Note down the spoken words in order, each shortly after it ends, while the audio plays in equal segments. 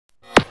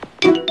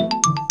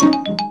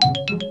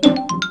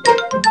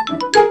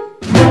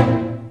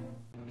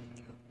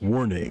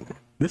Warning,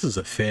 this is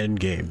a fan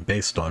game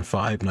based on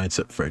Five Nights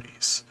at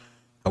Freddy's.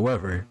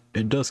 However,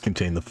 it does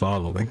contain the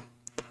following: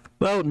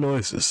 loud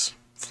noises,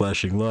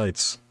 flashing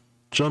lights,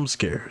 jump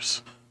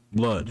scares,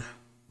 blood,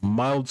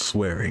 mild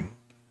swearing,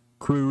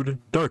 crude,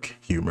 dark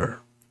humor,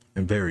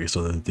 and various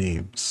other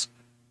themes.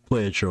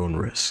 Play at your own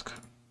risk.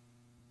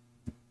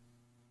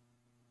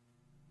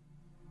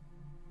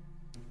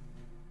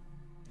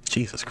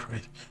 Jesus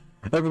Christ.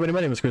 Everybody,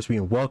 my name is Crispy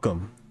and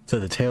welcome to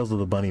the Tales of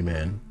the Bunny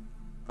Man.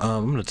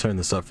 I'm gonna turn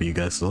this up for you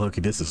guys. So look,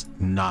 this is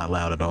not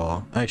loud at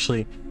all.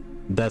 Actually,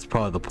 that's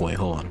probably the point.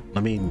 Hold on. I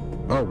mean,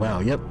 oh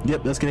wow, yep,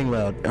 that's getting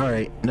loud.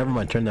 Alright, never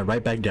mind, turn that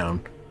right back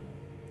down.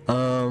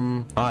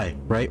 Hi,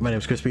 right? My name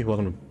is Crispy.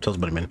 Welcome to Tales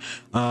of the Bunny Man.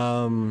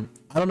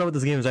 I don't know what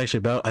this game is actually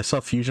about. I saw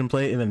Fusion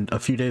play it, and then a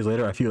few days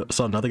later, I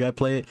saw another guy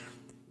play it,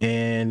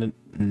 and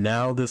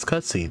now this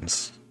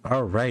cutscenes.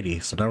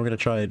 Alrighty, so now we're gonna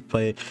try and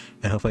play it,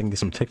 and hope I can get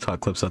some TikTok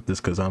clips of this,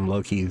 because I'm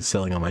low-key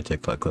selling on my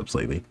TikTok clips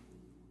lately.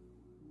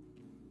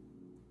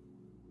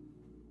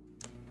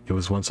 It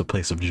was once a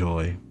place of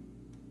joy.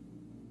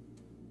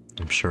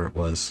 I'm sure it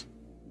was.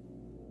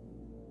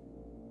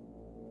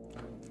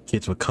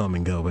 Kids would come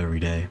and go every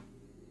day.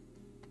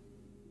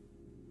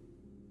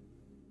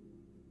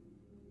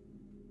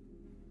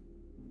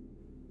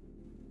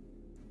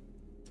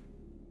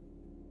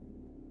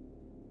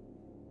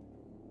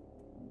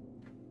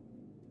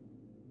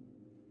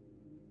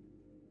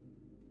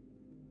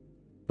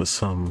 But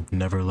some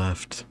never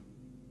left.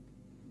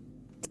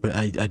 But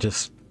I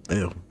just,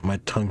 ew, my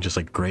tongue just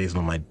like grazed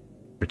on my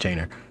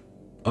retainer.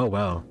 Oh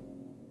wow.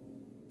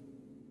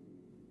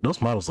 Those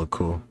models look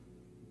cool.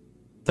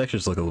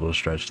 Textures look a little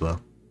stretched though.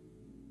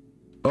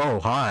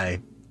 Oh,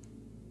 hi.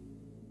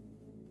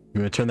 You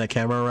gonna turn that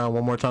camera around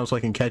one more time so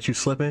I can catch you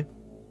slipping?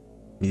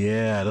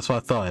 Yeah, that's what I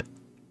thought.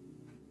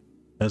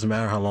 Doesn't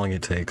matter how long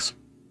it takes.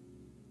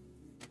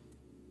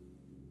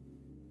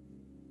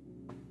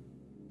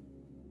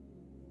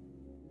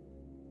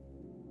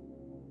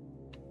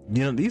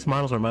 You know, these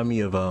models remind me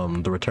of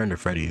the Return to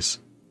Freddy's.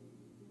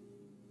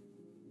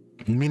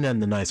 I mean that in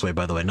the nice way,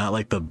 by the way, not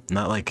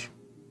like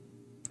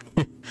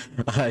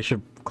I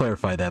should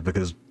clarify that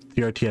because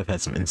TRTF had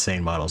some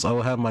insane models. I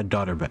will have my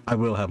daughter back. I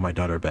will have my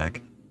daughter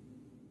back.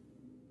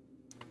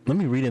 Let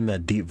me read in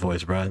that deep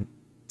voice, Brad.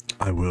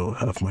 I will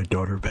have my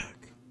daughter back.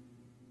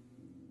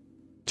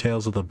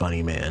 Tales of the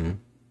Bunny Man.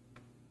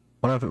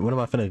 What am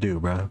I finna do,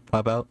 bro?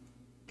 Pop out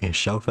and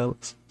show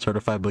fellas?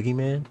 Certified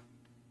Boogeyman?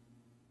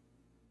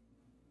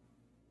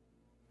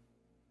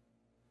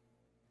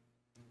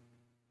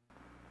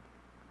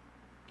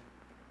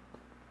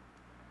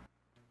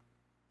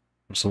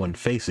 Someone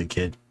face it,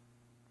 kid.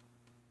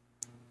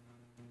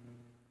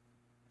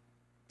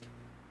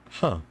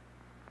 Huh.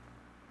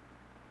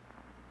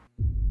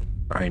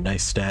 Alright,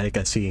 nice static.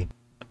 I see.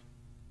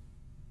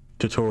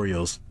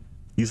 Tutorials.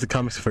 Use the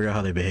comics to figure out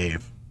how they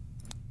behave.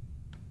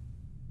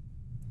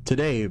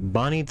 Today,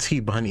 Bonnie T.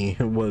 Bunny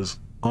was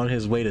on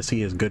his way to see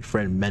his good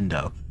friend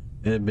Mendo.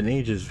 It had been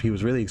ages. He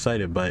was really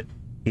excited, but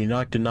he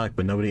knocked and knocked,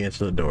 but nobody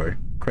answered the door.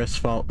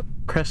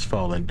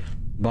 Crestfallen,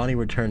 Bonnie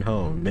returned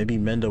home. Maybe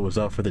Mendo was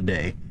out for the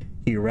day.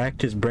 He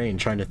racked his brain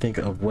trying to think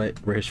of where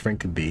his friend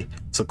could be,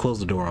 so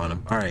close the door on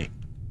him. Alright.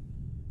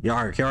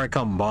 Yark, here I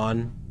come,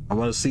 Bon. I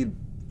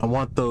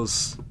want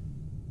those...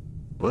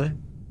 What?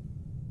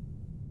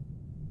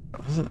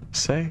 What does it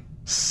say?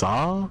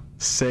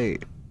 Say.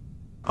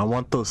 I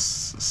want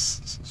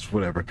those...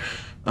 Whatever.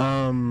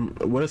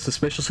 What a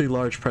suspiciously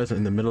large present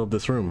in the middle of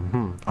this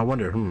room. I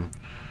wonder,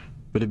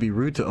 Would it be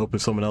rude to open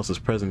someone else's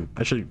present?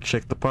 I should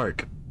check the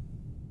park.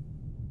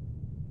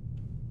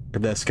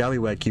 If that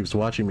scallywag keeps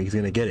watching me, he's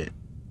gonna get it.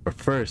 But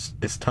first,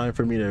 it's time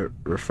for me to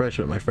refresh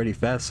with my Freddy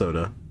Fast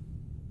Soda.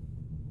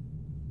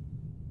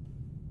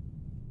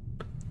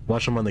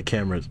 Watch him on the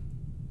cameras.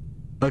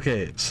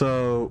 Okay,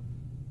 so...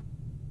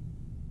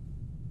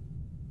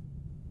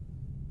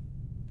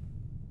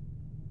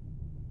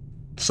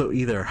 So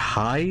either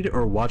hide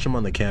or watch him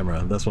on the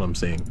camera. That's what I'm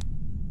saying.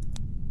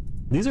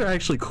 These are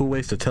actually cool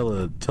ways to tell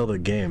the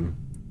game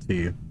to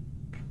you.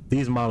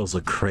 These models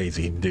look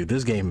crazy. Dude,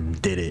 this game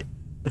did it.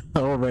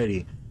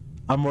 Already.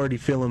 I'm already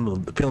feeling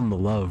the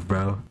love,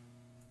 bro.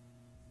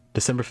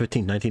 December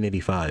 15th,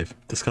 1985.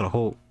 This got a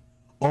whole...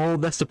 Oh,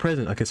 that's the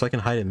present. Okay, so I can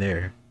hide in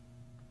there.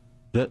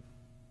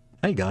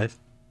 Hey, guys.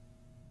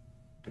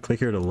 Click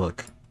here to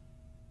look.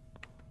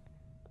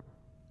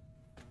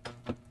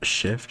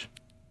 Shift.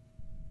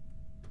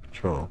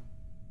 Control.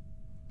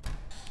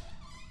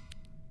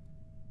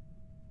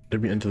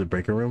 Did we enter the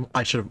breaker room?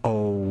 I should have...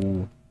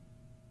 Oh...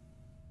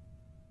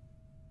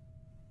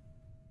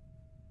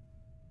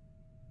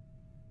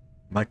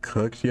 Am I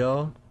cooked,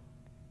 y'all?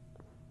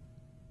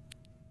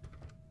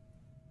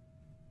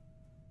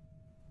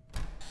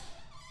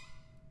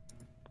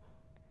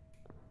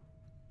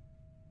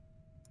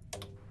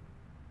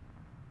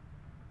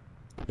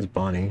 It's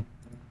Bonnie.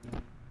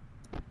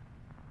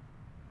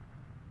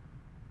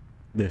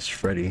 This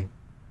Freddy.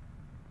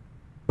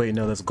 Wait,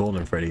 no, that's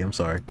Golden Freddy. I'm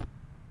sorry.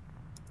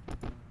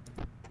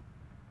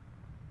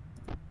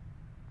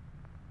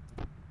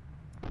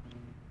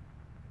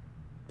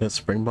 That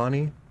Spring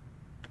Bonnie?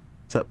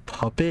 Is that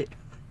Puppet?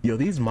 Yo,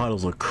 these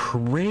models look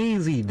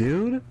crazy,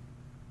 dude.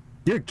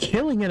 You're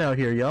killing it out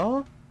here,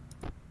 y'all.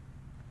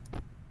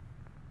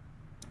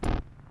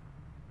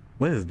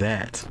 What is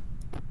that?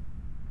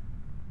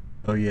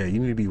 Oh yeah,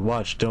 you need to be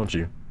watched, don't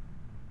you?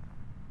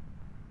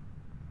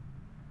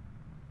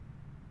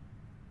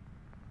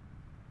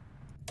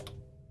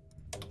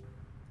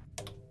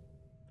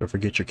 Don't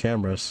forget your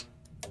cameras.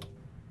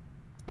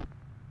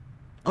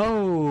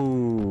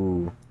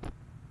 Oh!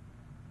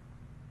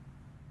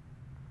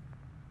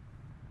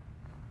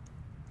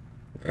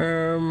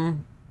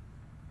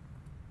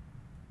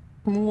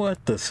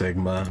 What the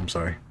Sigma? I'm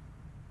sorry.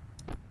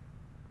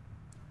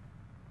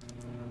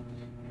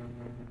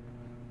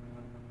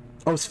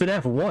 Oh, it's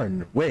FNAF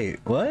 1. Wait,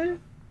 what?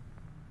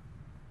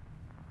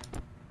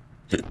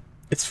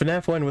 It's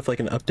FNAF 1 with like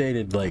an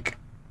updated, like...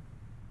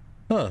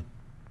 Huh.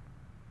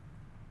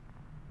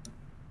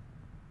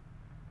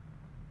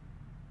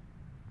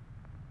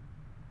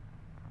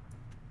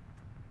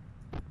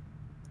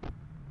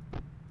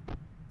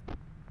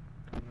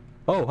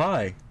 Oh,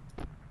 hi.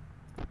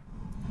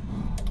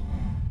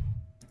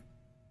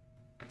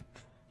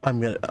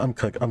 I'm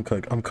cooked.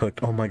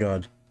 Oh my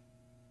god.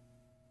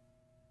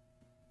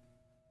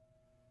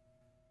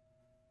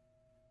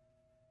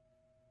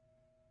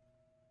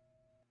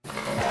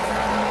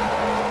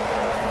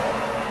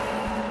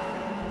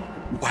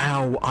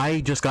 Wow,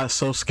 I just got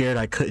so scared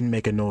I couldn't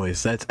make a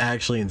noise. That's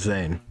actually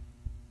insane.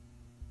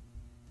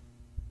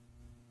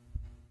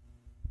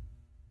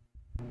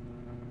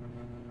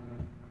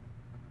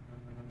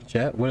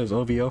 Chat, what is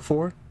OVO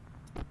for?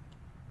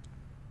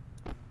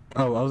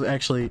 Oh, I was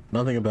actually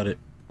nothing about it.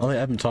 I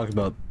haven't talked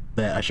about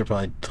that. I should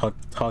probably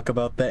talk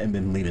about that and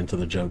then lead into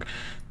the joke.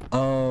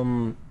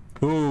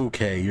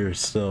 Okay, you're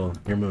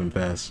moving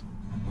fast.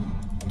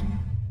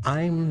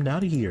 I'm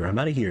out of here. I'm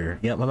out of here.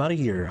 Yep, I'm out of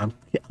here.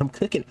 I'm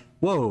cooking.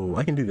 Whoa,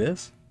 I can do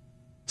this.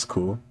 It's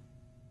cool.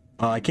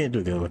 I can't do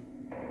it the other way.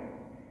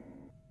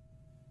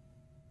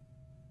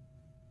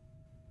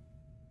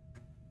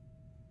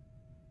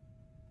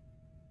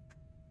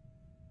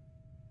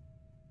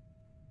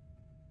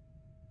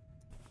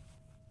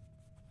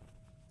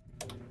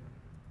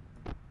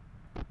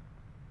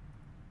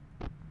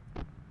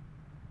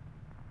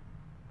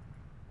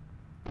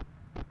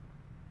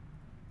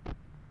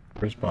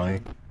 Where's Bonnie?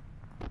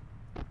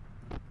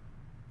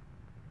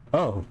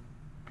 Oh.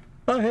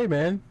 Oh, hey,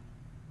 man.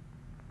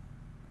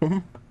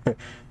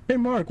 Hey,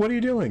 Mark, what are you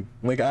doing?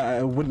 Like,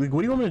 what do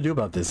you want me to do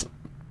about this?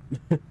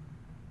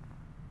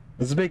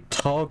 This big,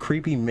 tall,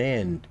 creepy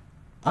man.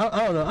 I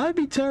don't know. I'd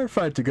be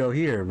terrified to go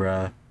here,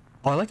 bruh.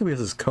 Oh, I like that he has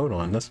his coat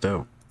on. That's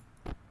dope.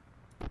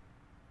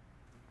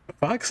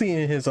 Foxy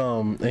in his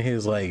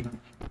Louis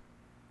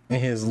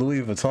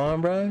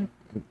Vuitton, bruh.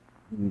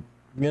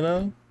 You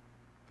know?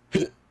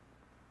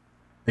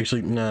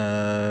 Actually,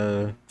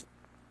 nah,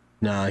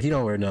 he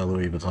don't wear no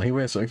Louis Vuitton. He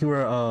wears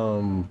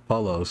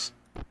polos.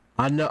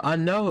 I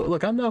know.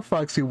 Look, I know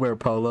Foxy wear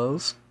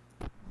polos.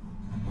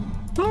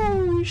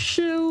 Oh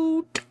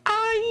shoot!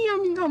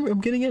 I'm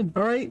getting in.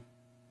 All right.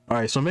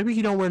 So maybe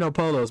he don't wear no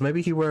polos.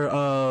 Maybe he wear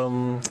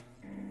Saint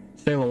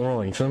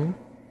Laurent. You feel me?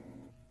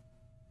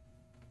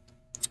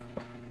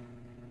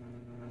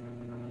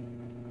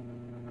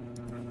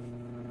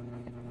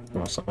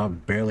 Oh, so I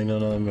barely know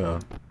nothing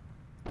about.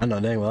 I know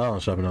dang well I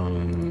don't shopping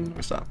on.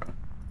 Stop.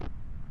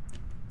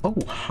 Oh,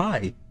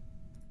 hi.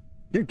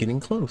 You're getting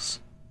close.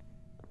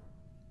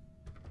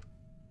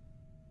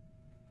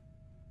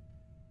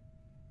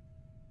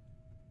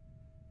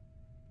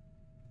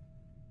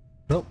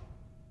 Nope.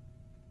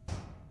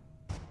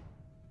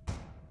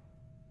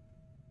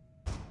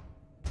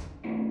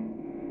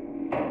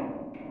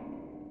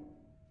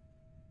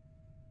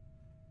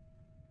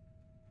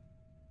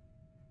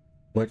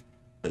 What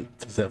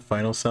does that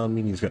final sound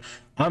mean? He's going.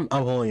 I'm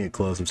holding it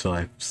close until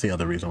I see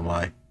other reason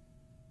why.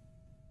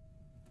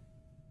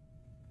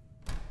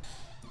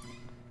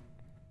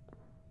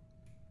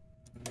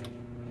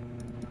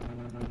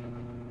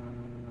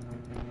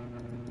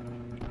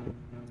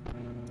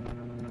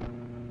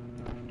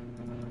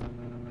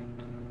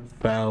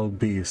 Foul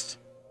beast.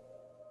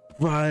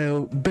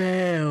 Vile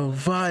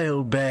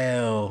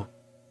bell.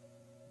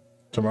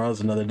 Tomorrow's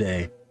another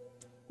day.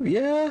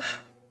 Yeah,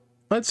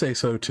 I'd say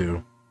so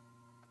too.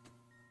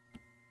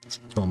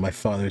 Oh, my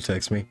father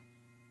texts me.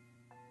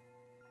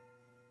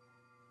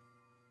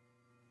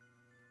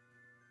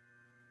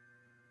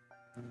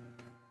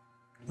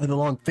 With a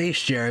long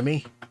face,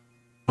 Jeremy.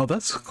 Oh,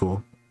 that's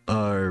cool.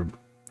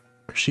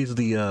 She's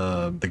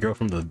the girl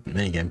from the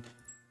minigame.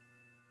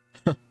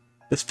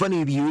 It's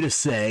funny of you to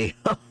say.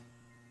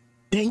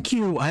 Thank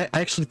you. I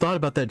actually thought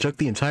about that joke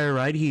the entire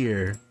ride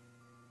here.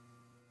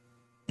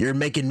 You're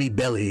making me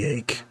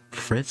bellyache.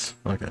 Fritz?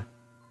 Okay.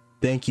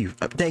 Thank you.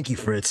 Thank you,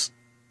 Fritz.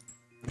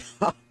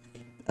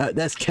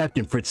 That's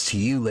Captain Fritz to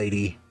you,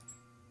 lady.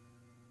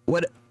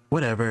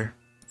 Whatever.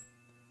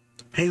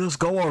 Hey, let's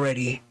go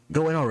already.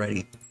 Go in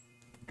already.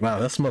 Wow,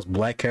 that's the most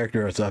black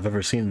character I've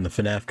ever seen in the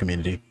FNAF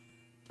community.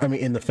 I mean,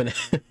 in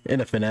the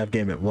in a FNAF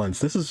game at once.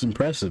 This is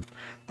impressive.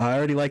 I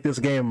already like this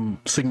game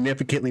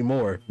significantly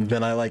more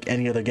than I like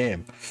any other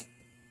game.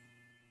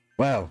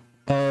 Wow.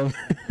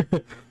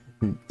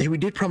 Hey, we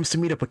did promise to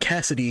meet up with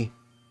Cassidy.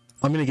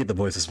 I'm gonna get the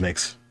voices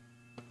mixed.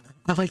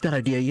 I like that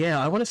idea.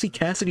 Yeah, I want to see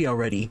Cassidy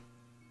already.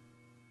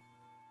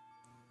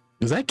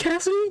 Is that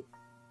Cassidy?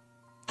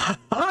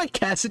 Hi,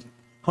 Cassidy.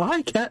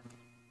 Hi, Cat.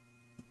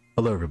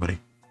 Hello, everybody.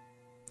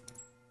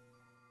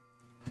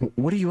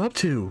 What are you up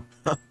to?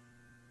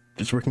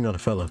 Just working on a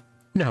fella.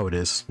 You know how it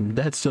is.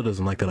 Dad still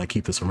doesn't like that I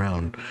keep this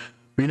around.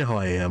 But you know how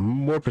I am.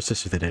 More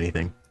persistent than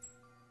anything.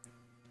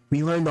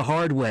 We learned the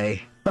hard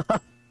way.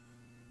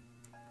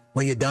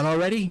 Well, you done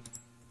already?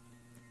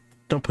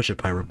 Don't push it,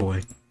 pirate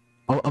boy.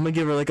 I'm gonna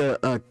give her like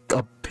a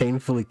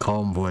painfully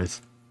calm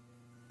voice.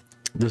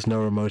 There's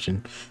no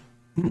emotion.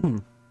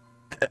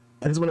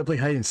 I just want to play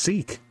hide and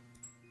seek.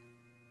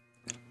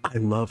 I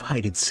love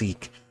hide and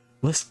seek.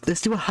 Let's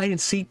do a hide and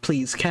seek,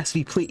 please,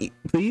 Cassidy.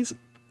 Please.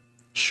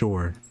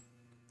 Sure.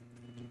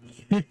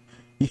 Yeah,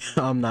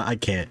 I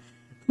can't.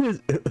 Who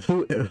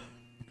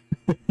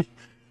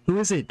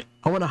is it?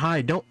 I want to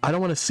hide. I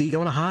don't want to seek. I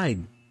want to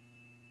hide.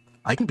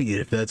 I can be it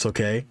if that's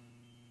okay.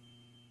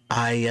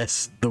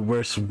 Yes, the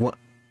worst one.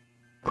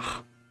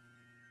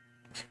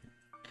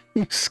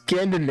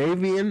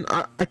 Scandinavian?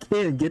 I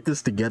can't get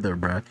this together,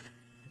 bruh.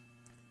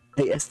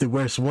 Hey, that's the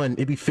worst one.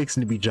 It'd be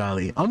fixing to be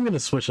jolly. I'm gonna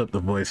switch up the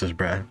voices,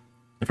 bruh.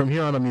 From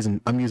here on,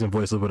 I'm using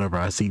voices whenever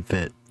I see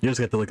fit. You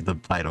just got to look at the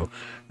title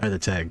or the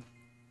tag.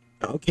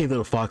 Okay,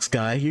 little fox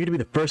guy, you're gonna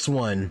be the first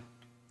one.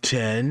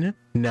 10,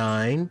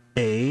 9,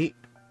 8.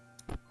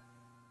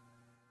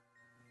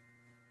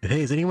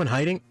 Hey, is anyone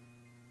hiding?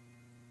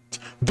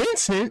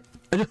 Vincent!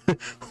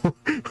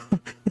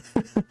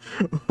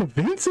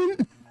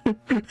 Vincent?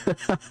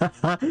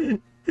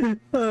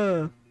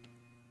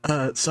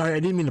 Sorry, I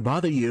didn't mean to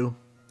bother you.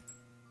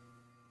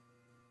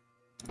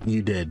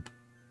 You did.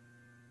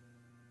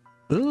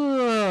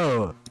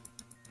 Ooh!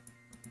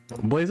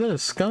 Boy, is that a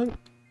skunk?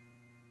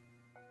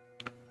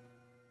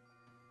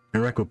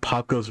 Interact with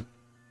Pop goes.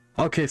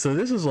 Okay, so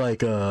this is like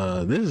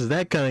this is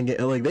that kind of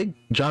game, like they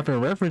dropping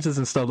references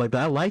and stuff like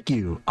that. I like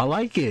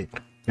it.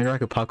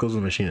 Interact with Pop goes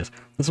with Machinist.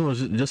 This one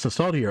was just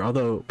installed here,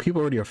 although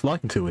people already are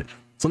flocking to it.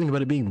 Something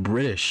about it being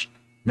British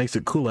makes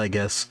it cool, I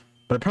guess.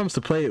 But I promised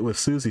to play it with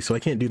Susie, so I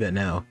can't do that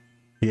now.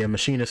 Yeah,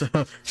 Machinist.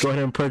 Go ahead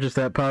and purchase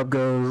that Pop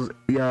Goes.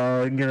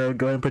 Yeah, you know,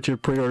 go ahead and put your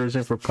pre-orders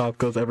in for Pop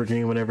Goes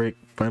Evergreen whenever it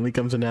finally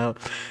comes out.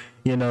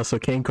 You know, so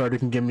Kane Carter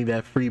can give me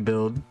that free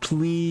build,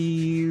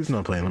 please.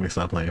 Not playing. Let me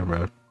stop playing,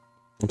 bro.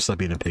 I'm stop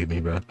being a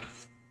pygmy, bro.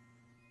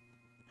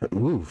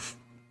 Oof.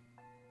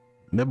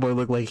 That boy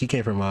looked like he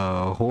came from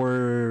a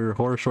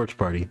horror shorts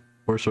party.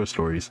 Horror short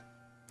stories.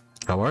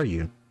 How are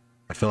you?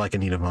 I feel like I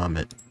need a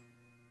vomit.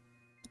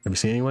 Have you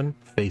seen anyone?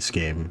 Face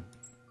game.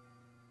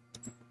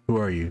 Who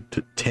are you?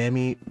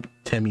 Tammy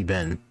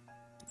Ben.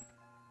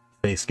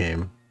 Face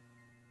game.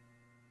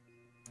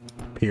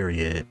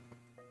 Period.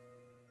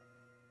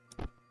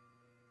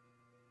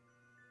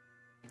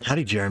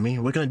 Howdy, Jeremy.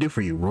 What can I do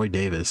for you? Roy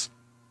Davis.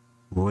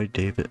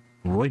 Isn't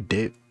Roy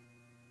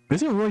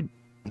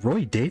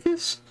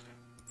Davis?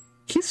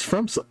 He's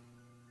from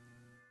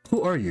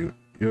Who are you?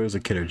 You're a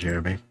kidder,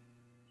 Jeremy.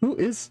 Who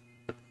is...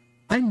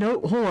 I know...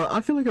 Hold on.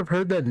 I feel like I've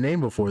heard that name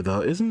before,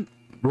 though. Isn't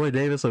Roy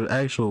Davis an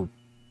actual...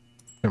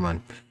 Never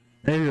mind.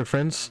 Any of your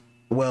friends?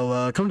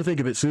 Well, come to think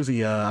of it,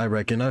 Susie, I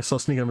reckon. I saw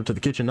sneaking over to the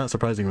kitchen. Not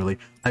surprising, really.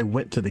 I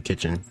went to the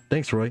kitchen.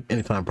 Thanks, Roy.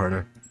 Anytime,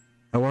 partner.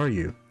 How are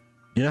you?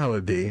 You know how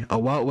it'd be. A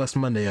Wild West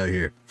Monday out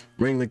here.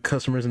 Bring the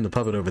customers in the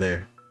puppet over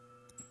there.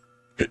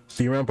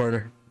 See you around,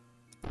 partner.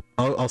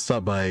 I'll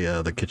stop by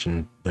the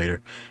kitchen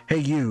later. Hey,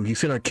 you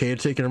seen arcade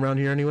taken around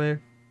here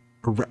anywhere?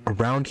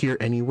 Around here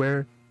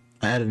anywhere?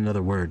 I added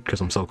another word because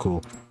I'm so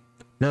cool.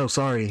 No,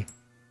 sorry.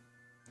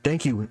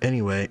 Thank you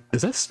anyway.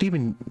 Is that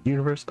Steven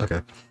Universe?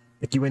 Okay.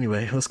 Thank you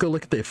anyway. Let's go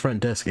look at the front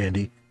desk,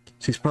 Andy.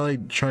 She's probably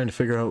trying to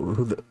figure out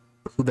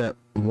who that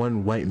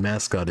one white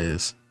mascot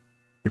is.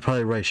 You're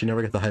probably right. She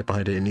never got the hype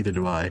behind it, and neither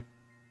do I.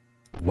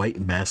 White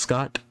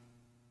mascot?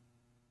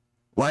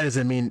 What does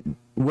it mean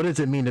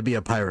to be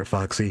a pirate,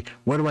 Foxy?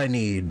 What do I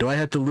need? Do I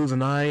have to lose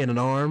an eye and an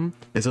arm?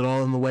 Is it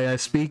all in the way I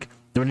speak?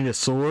 Do I need a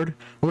sword?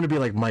 I want to be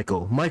like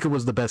Michael. Michael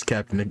was the best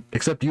captain,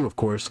 except you, of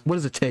course. What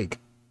does it take?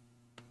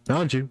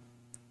 Found you.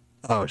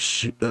 Oh,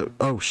 shoot.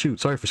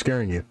 Sorry for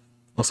scaring you.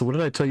 Also, what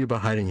did I tell you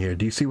about hiding here?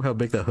 Do you see how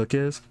big that hook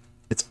is?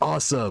 It's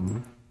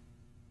awesome.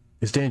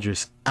 It's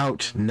dangerous.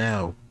 Out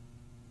now.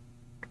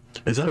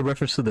 Is that a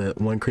reference to the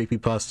one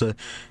creepypasta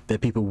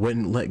that people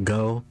wouldn't let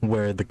go,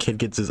 where the kid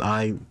gets his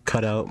eye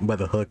cut out by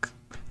the hook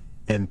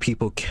and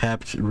people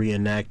kept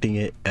reenacting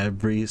it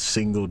every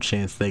single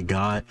chance they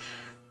got?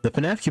 The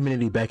FNAF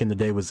community back in the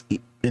day was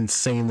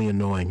insanely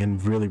annoying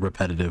and really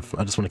repetitive.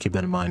 I just want to keep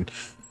that in mind.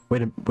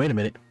 Wait a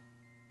minute.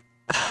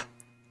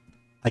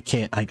 I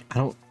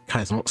don't,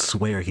 guys, I don't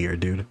swear here,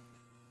 dude.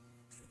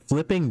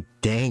 Flipping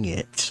dang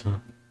it.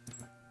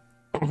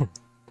 That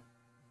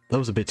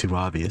was a bit too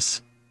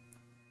obvious.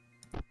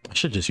 I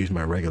should just use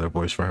my regular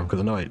voice for him,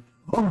 because I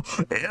Oh,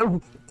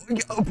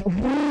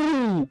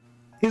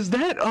 is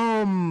that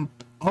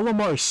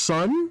Olamar's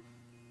son?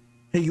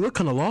 Hey, you look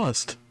kind of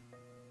lost.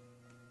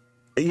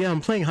 Yeah,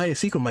 I'm playing hide and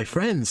seek with my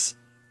friends.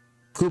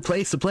 Cool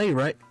place to play,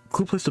 right?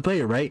 Cool place to play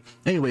it, right?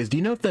 Anyways, do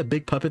you know if that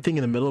big puppet thing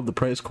in the middle of the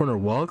prize corner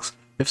walks?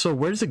 If so,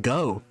 where does it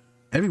go?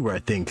 Everywhere, I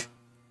think.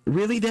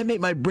 Really? That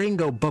made my brain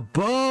go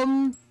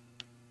ba-bum.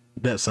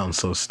 That sounds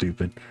so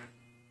stupid.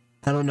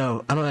 I don't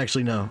know. I don't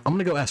actually know. I'm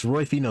gonna go ask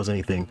Roy if he knows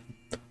anything.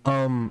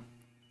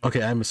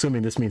 Okay, I'm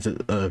assuming this means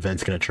that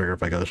event's gonna trigger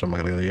if I go there, so I'm not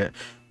gonna go there yet.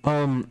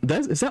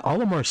 Is that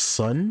Olamar's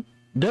son?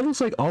 That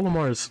looks like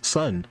Olamar's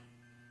son.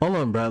 Hold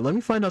on, bro. Let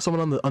me find out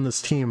someone on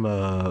this team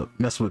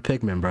messing with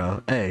Pikmin,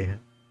 bro. Hey.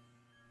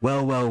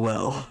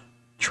 Well.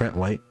 Trent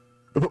White.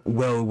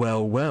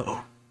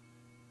 Well.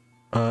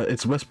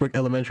 It's Westbrook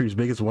Elementary's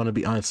biggest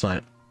wannabe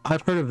Einstein.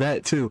 I've heard of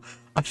that too.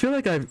 I feel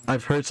like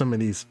I've heard some of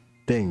these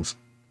things.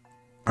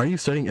 Are you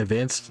studying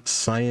advanced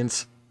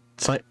scientific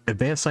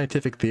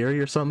theory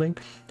or something?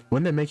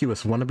 Wouldn't that make you a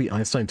wannabe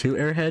Einstein too,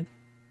 Airhead?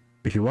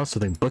 If you want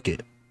something, book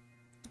it.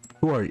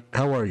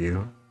 How are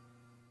you?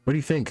 What do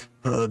you think?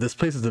 This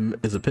place is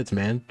a pit,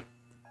 man.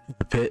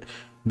 A pit.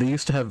 They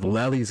used to have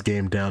Lally's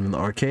game down in the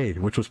arcade,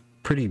 which was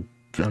pretty...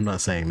 I'm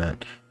not saying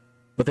that.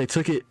 But they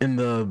took it in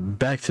the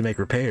back to make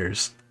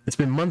repairs. It's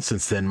been months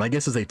since then. My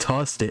guess is they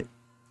tossed it.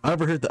 I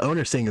overheard the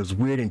owner saying it was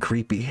weird and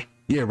creepy.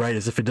 Yeah, right,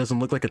 as if he doesn't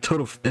look like a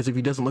total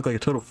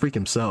freak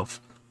himself.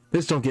 They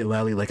just don't get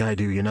Lally like I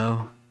do, you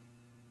know?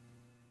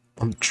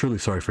 I'm truly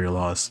sorry for your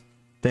loss.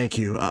 Thank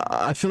you.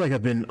 I feel like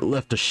I've been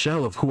left a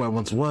shell of who I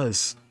once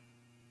was.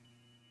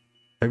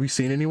 Have you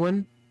seen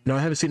anyone? No, I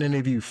haven't seen any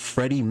of you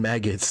Freddy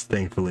maggots,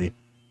 thankfully.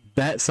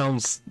 That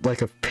sounds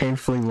like a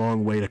painfully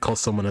long way to call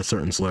someone a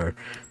certain slur.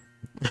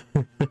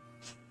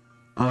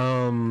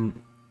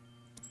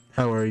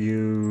 How are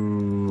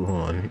you?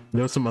 Hold on.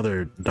 There's some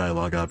other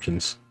dialogue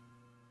options.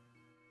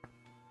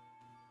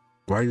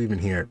 Why are you even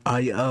here?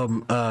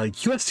 You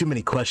asked too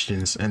many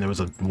questions, and there was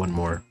one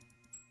more.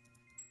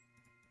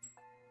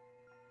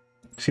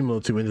 Seem a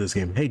little too into this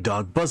game. Hey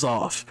dog, buzz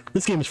off.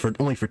 This game is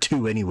only for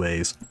 2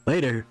 anyways.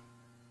 Later.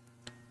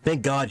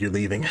 Thank God you're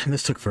leaving.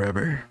 This took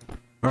forever.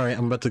 Alright,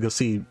 I'm about to go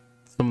see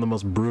some of the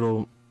most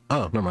brutal...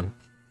 Oh, never mind.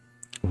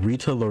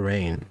 Rita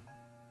Lorraine.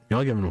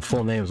 Y'all giving them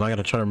full names. I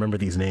gotta try to remember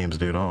these names,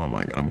 dude. Oh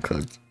my God, I'm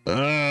cooked.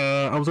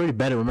 I was already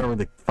bad at remembering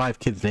the 5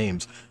 kids'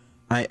 names.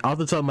 Off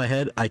the top of my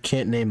head, I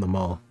can't name them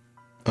all.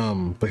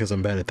 Because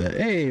I'm bad at that.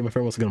 Hey, my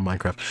friend wants to go to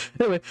Minecraft.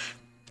 Anyway,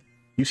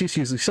 you see,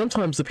 Susie,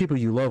 sometimes the people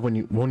you love when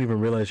you won't even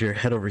realize you're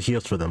head over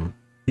heels for them.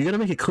 You gotta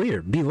make it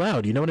clear. Be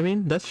loud, you know what I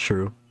mean? That's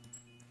true.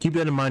 Keep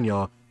that in mind,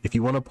 y'all. If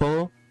you want to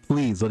pull,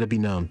 please let it be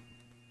known.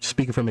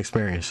 Speaking from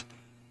experience.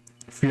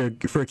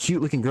 For a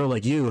cute-looking girl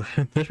like you,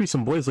 there should be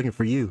some boys looking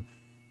for you,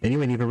 and you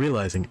ain't even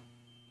realizing.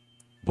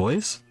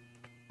 Boys?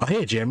 Oh,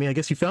 hey, Jeremy, I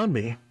guess you found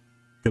me.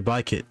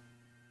 Goodbye, Kit.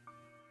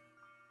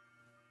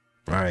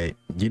 Alright,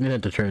 you didn't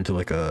have to turn into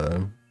like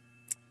a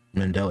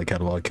Mandela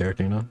catalog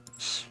character, you know?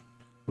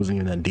 Wasn't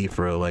even that deep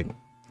for real. Like,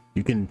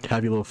 you can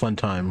have your little fun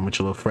time with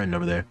your little friend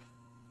over there.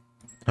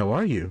 How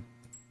are you?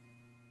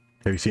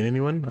 Have you seen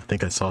anyone? I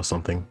think I saw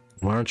something.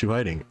 Why aren't you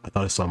hiding? I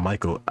thought I saw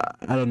Michael.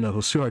 I don't know. It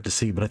was too hard to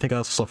see, but I think I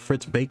also saw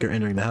Fritz Baker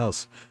entering the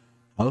house.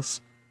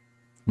 House?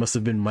 Must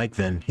have been Mike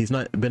then. He's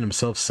not been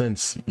himself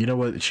since. You know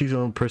what? She's the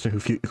only person who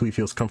he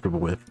feels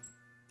comfortable with.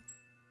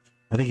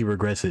 I think he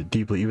regrets it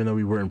deeply, even though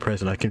we weren't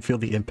present. I can feel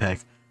the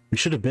impact. We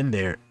should have been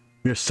there.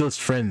 We are still his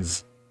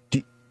friends.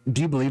 Do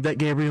you believe that,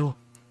 Gabriel?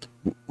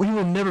 We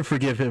will never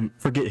forget him.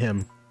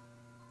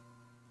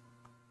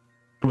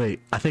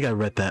 Wait, I think I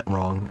read that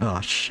wrong.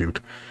 Oh,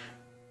 shoot.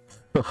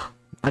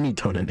 I need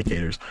tone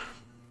indicators.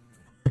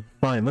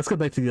 Fine, let's go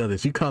back to the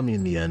others. You caught me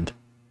in the end.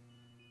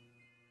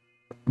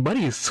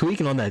 Buddy is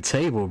tweaking on that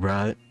table,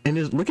 bruh.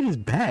 And look at his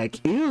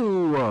back.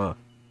 Ew.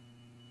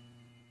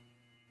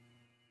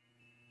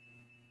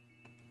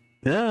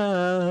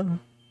 Yeah.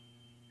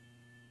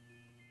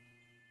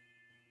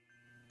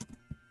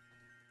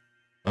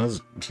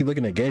 Keep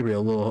looking at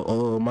Gabriel a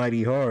little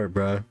mighty hard,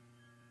 bruh.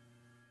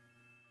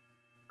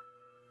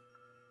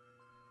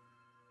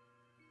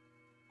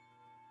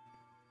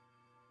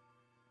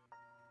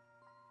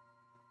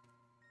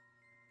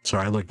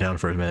 Sorry, I looked down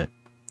for a minute.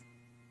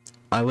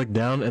 I looked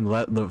down and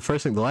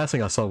the last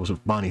thing I saw was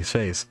Bonnie's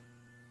face.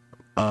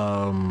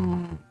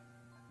 So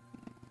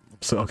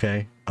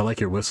okay, I like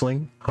your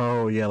whistling.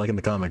 Oh yeah, like in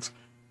the comics.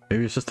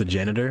 Maybe it's just the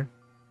janitor.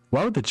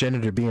 Why would the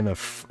janitor be in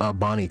a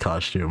Bonnie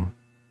costume?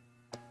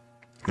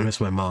 I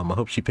miss my mom. I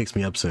hope she picks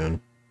me up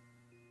soon.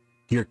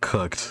 You're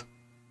cooked.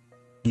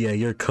 Yeah,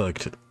 you're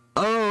cooked.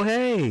 Oh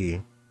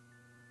hey,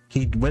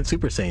 he went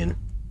Super Saiyan.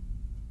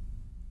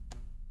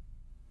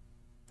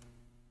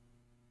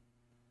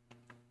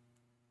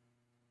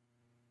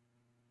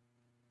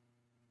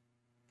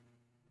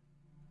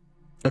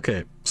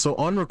 Okay, so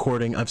on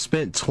recording, I've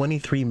spent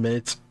 23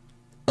 minutes,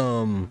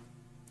 playing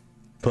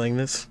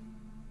this.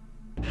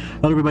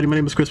 Hello everybody, my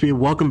name is Crispy and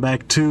welcome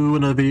back to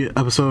another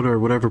episode or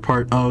whatever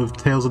part of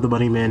Tales of the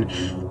Bunny Man.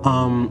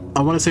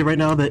 I want to say right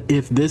now that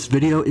if this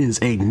video is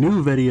a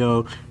new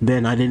video,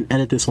 then I didn't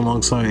edit this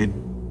alongside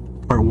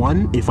part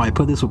 1. If I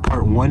put this with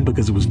part 1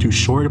 because it was too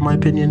short in my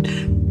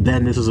opinion,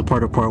 then this is a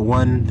part of part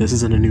 1. This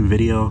isn't a new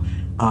video.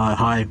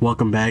 Hi,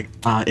 welcome back.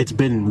 It's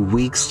been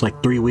weeks,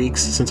 like 3 weeks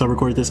since I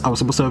recorded this. I was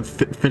supposed to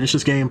finish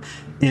this game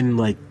in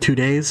like 2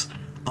 days.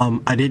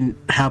 I didn't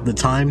have the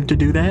time to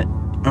do that.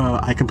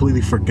 I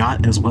completely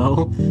forgot as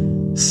well.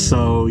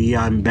 So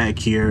yeah, I'm back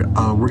here.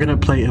 We're gonna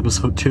play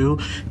episode 2,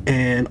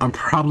 and I'm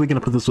probably gonna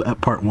put this at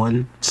part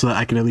 1 so that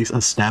I can at least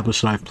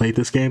establish that I've played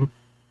this game.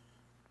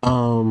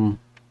 From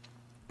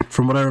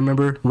what I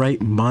remember, right,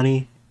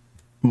 Bonnie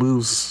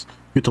moves,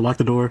 you have to lock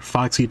the door,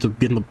 Foxy, you have to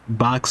get in the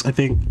box, I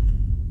think.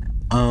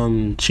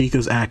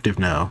 Chica's active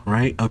now,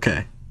 right?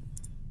 Okay.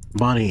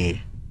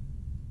 Bonnie.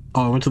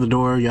 Oh, I went to the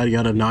door, yada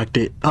yada, knocked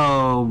it.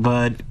 Oh,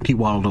 but he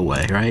waddled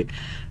away, right?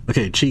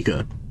 Okay,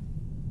 Chica.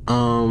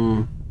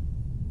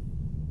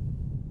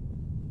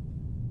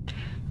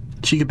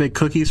 Chica baked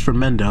cookies for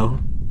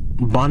Mendo.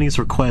 Bonnie's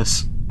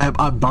request.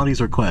 Bonnie's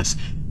request.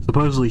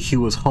 Supposedly he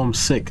was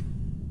homesick,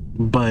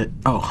 but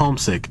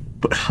homesick.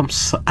 But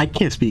I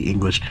can't speak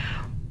English.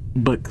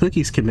 But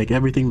cookies can make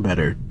everything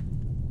better.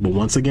 But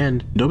once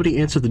again, nobody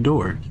answered the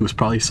door. He was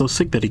probably so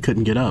sick that he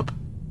couldn't get up.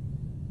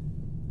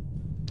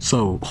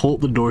 So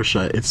hold the door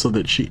shut, and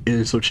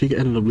so Chica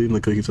ended up leaving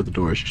the cookies at the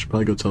door. She should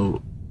probably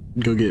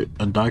go get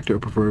a doctor, or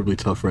preferably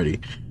tell Freddy.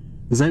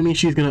 Does that mean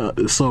she's gonna,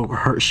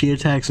 she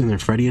attacks and then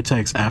Freddy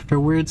attacks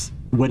afterwards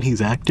when he's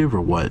active,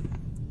 or what?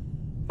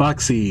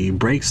 Foxy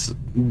breaks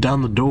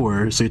down the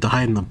door, so you have to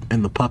hide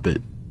in the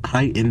puppet.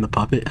 Hide in the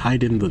puppet?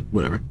 Hide in the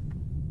whatever.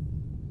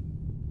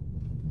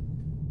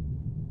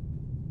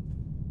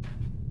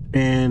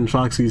 And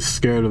Foxy's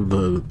scared of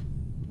the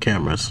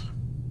cameras,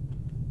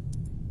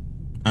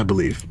 I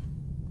believe.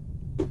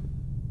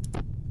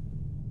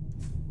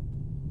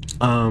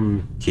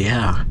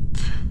 Yeah.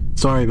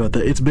 Sorry about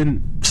that. It's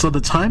been, so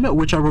the time at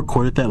which I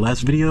recorded that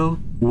last video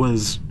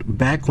was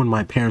back when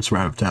my parents were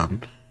out of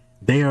town.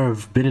 They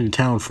have been in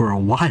town for a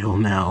while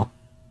now.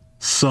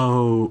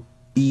 So,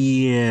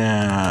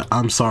 yeah,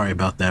 I'm sorry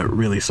about that.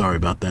 Really sorry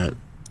about that.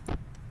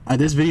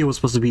 This video was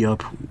supposed to be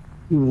up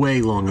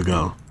way long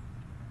ago.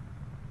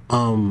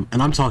 And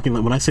I'm talking,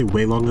 like, when I say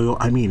way long ago,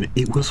 I mean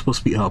it was supposed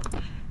to be up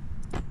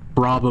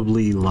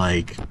probably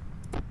like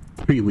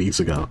 3 weeks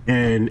ago,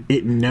 and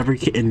it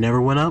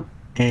never went up.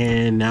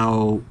 And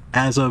now,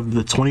 as of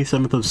the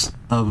 27th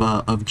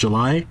of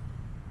July,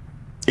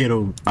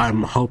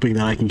 I'm hoping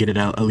that I can get it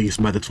out at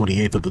least by the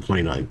 28th or the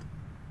 29th.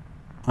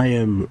 I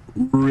am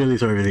really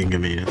sorry for the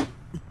inconvenience.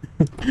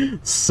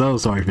 So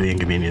sorry for the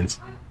inconvenience.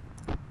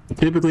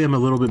 Typically I'm a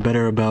little bit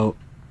better about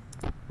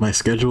my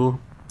schedule.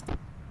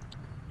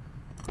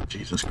 Oh,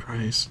 Jesus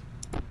Christ.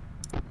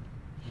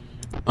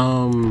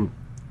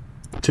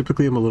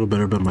 Typically I'm a little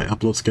better about my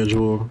upload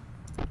schedule.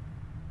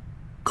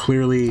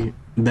 Clearly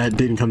that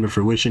didn't come to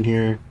fruition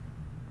here.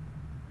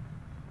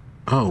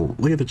 Oh,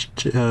 look at the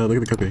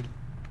cupcake.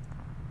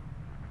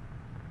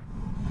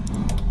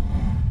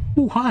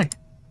 Oh, hi.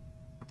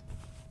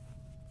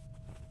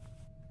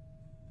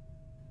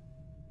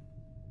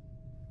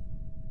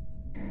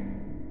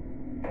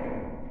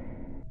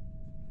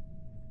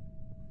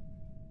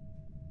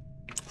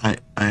 I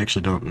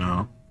actually don't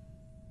know.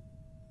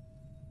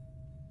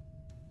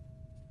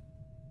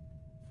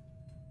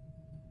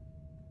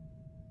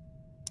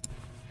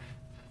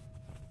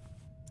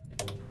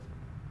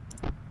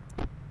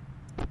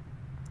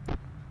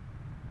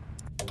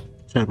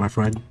 Chat, my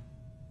friend.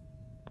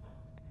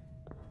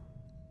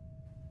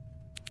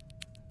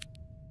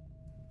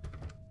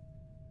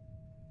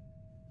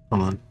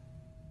 Hold on.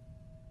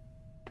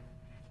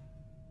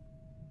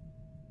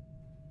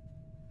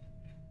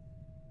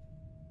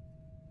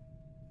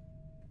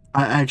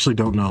 I actually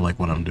don't know, like,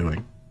 what I'm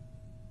doing.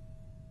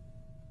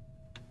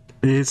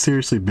 It's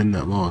seriously been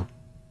that long.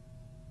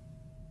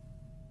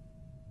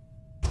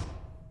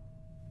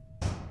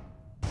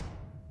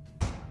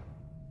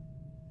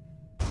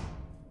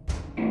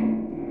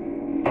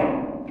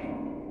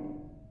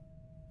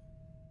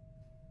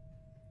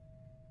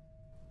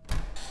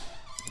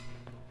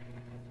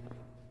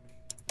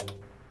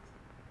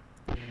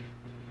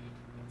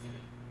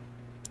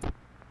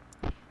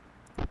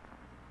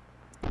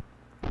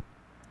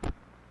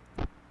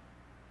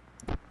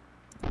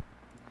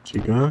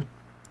 Chica?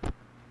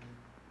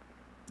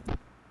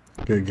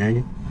 Good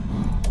gang.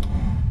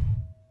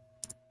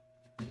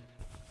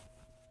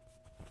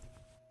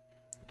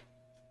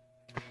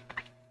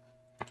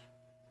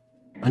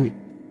 I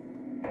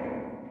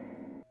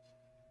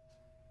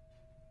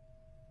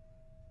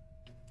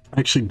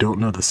actually don't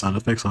know the sound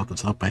effects off the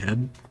top of my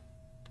head,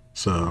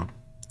 so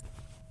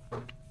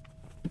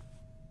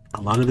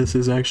a lot of this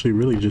is actually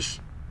really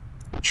just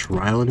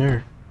trial and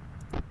error.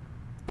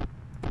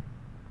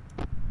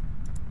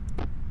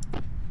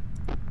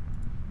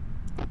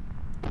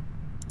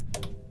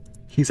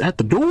 He's at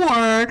the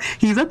door!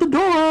 He's at the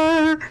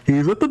door!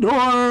 He's at the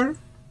door!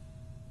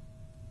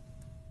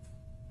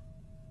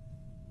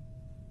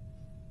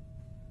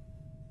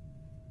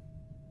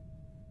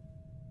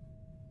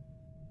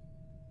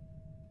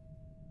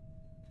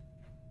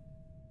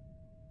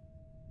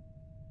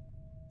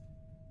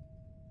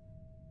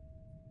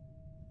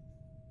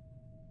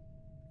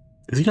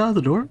 Is he not at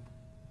the door?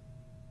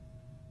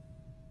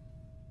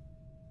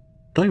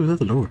 I thought he was at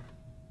the door.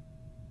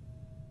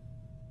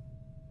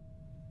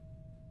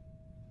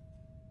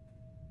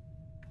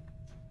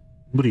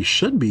 But he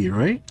should be,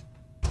 right?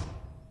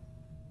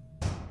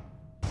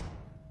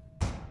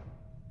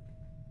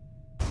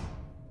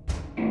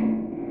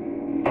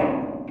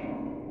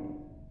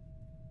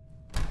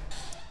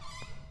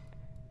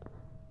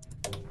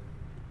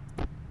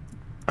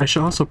 I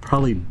should also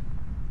probably...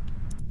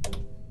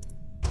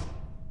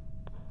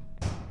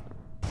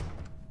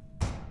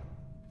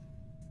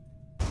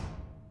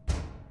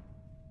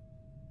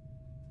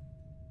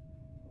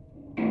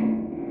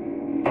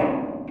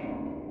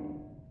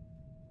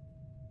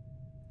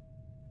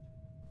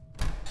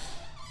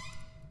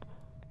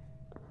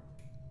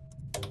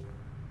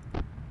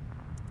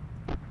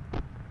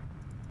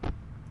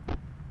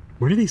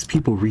 Where do these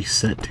people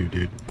reset to,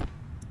 dude?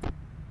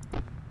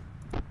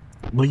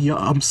 Like, yeah,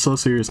 I'm so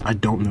serious, I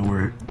don't know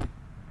where.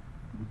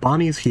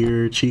 Bonnie's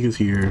here, Chica's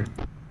here,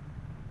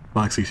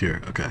 Foxy's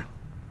here, okay.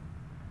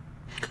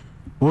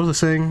 What was I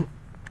saying?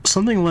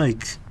 Something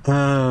like,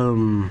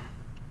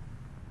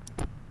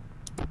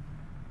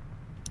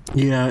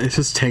 yeah, it's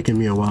just taking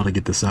me a while to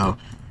get this out.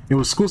 It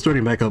was school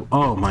starting back up,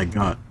 oh my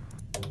god.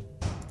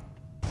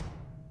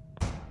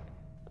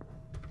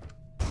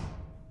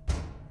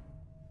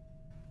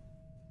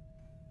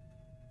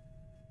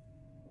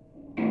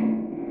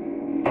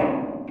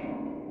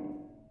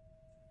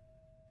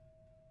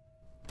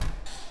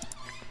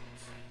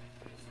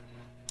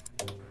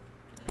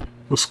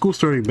 With school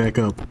starting back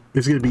up,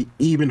 it's going to be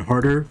even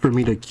harder for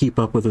me to keep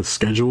up with a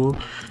schedule,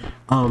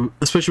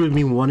 especially with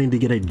me wanting to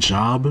get a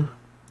job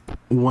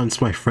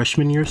once my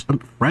freshman year,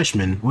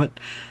 what?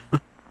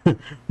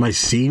 My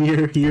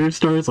senior year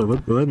starts, like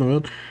what in the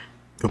world?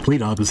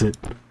 Complete opposite.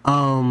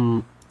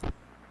 Once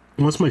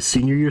my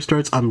senior year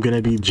starts, I'm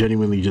going to be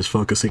genuinely just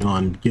focusing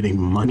on getting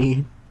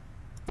money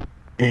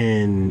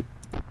and,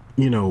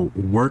 you know,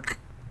 work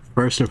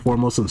first and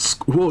foremost in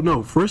school. Well,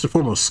 no, first and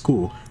foremost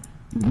school.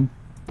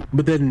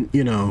 But then,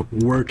 you know,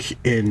 work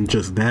in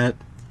just that.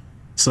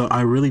 So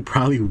I really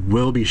probably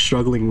will be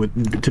struggling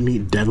with to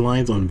meet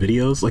deadlines on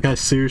videos. Like I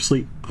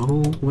seriously,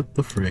 oh, what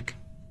the frick?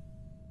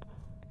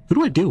 Who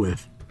do I deal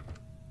with?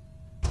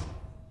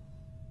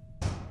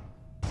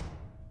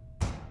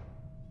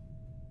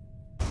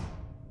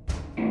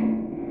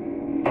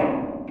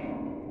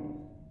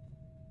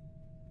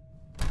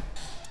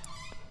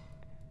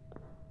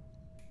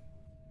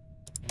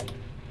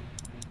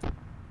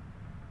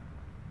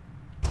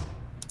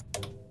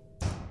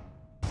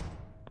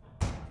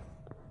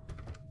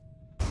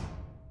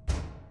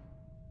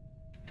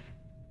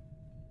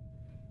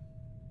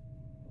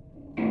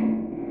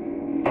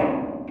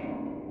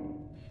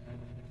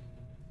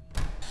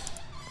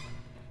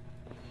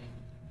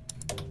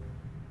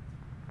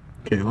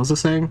 Okay, what was I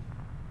saying?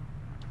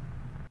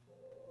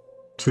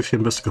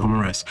 15 best to go home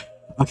and rest.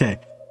 Okay,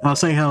 I was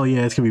saying how,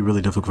 yeah, it's gonna be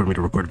really difficult for me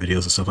to record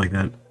videos and stuff like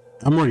that.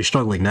 I'm already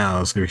struggling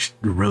now, it's gonna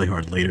be really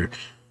hard later.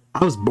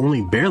 I was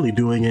only barely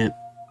doing it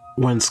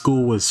when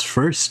school was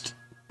first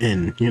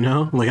in, you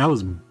know? Like,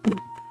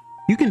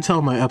 you can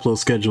tell my upload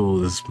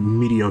schedule is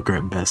mediocre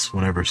at best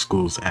whenever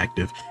school's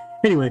active.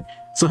 Anyway,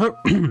 so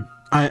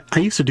I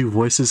used to do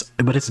voices,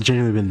 but it's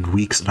genuinely been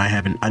weeks and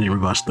I didn't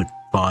rewatch the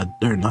VOD,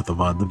 or not the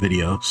VOD, the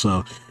video,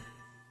 so...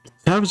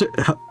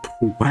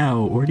 wow,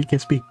 already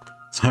can't speak.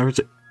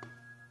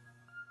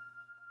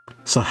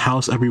 So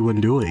how's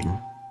everyone doing?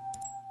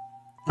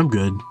 I'm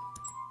good.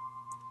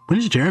 When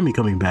is Jeremy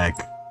coming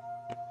back?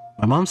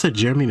 My mom said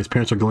Jeremy and his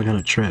parents are going on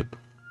a trip.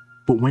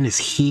 But when is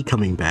he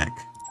coming back?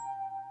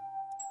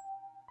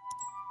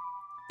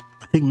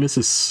 I think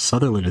Mrs.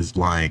 Sutherland is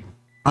lying.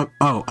 I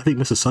think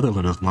Mrs.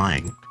 Sutherland is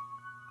lying.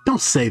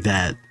 Don't say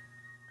that.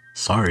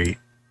 Sorry.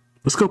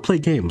 Let's go play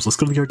games. Let's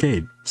go to the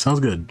arcade. Sounds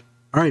good.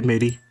 Alright,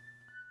 matey.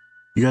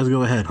 You guys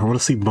go ahead. I want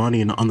to see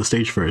Bonnie on the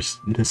stage first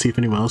and see if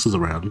anyone else is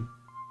around.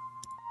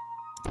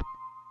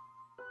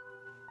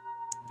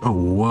 Oh,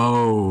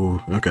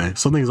 whoa. Okay,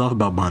 something's off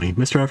about Bonnie.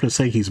 Mr. Afton is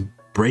saying he's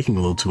breaking a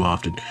little too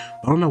often.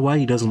 I don't know why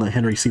he doesn't let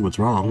Henry see what's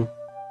wrong.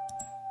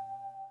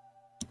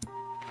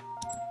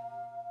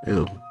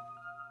 Ew.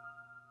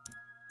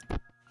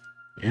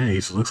 Yeah, he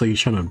looks like he's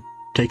trying to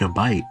take a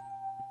bite.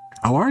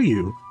 How are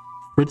you?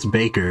 Fritz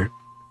Baker.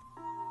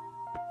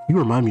 You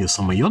remind me of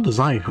someone. Your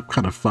design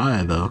kind of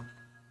fire, though.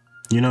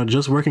 You know,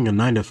 just working a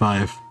 9 to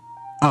 5.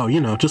 Oh,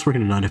 you know, just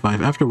working a 9 to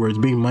 5. Afterwards,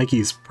 being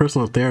Mikey's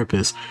personal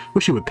therapist.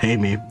 Wish he would pay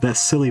me. That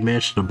silly man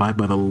should abide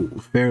by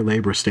the Fair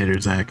Labor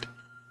Standards Act.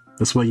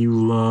 That's why you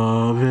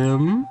love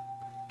him?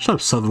 Shut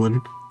up,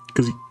 Sutherland.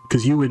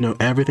 Because you would know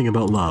everything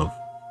about love.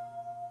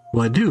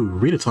 Well, I do.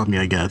 Rita taught me,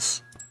 I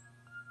guess.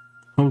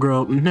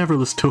 Homegirl, never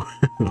listen to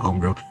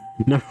Homegirl,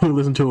 never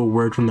listen to a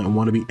word from that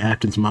wannabe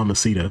Afton's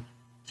Mamacita.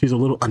 She's a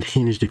little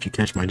unhinged if you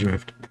catch my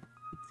drift.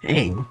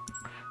 Dang.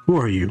 Who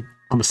are you?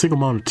 I'm a single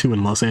mom of 2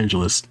 in Los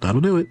Angeles.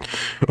 That'll do it.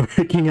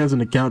 Working as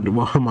an accountant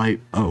while my,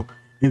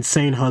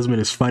 insane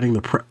husband is fighting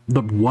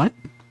the what?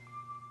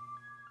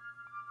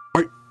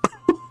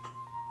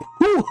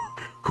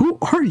 Who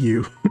are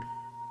you?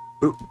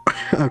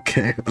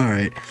 Okay,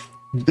 alright.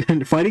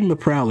 And fighting the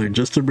Prowler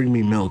just to bring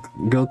me milk.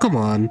 Go, come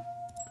on.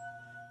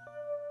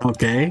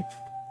 Okay.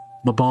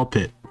 The ball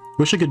pit.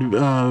 Wish I could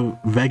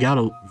veg out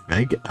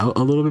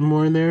a little bit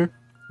more in there.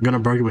 I'm gonna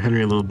bargain with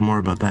Henry a little bit more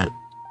about that.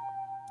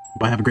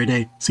 Bye, have a great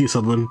day. See you,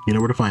 Sutherland. You know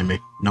where to find me.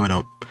 No, I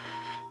don't.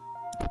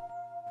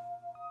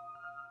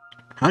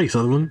 Howdy,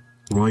 Sutherland.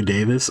 Roy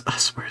Davis. I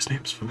swear his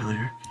name's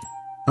familiar.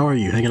 How are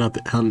you? Hanging out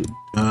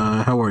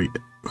how are you?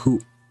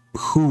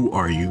 Who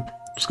are you?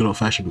 Just good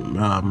old-fashioned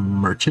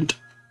merchant.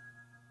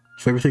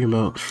 Favorite thing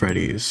about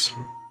Freddy's?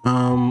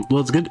 Well,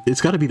 it's good.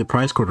 It's got to be the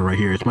prize quarter right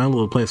here. It's my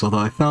little place. Although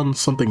I found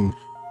something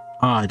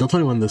odd. Don't tell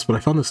anyone this, but I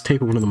found this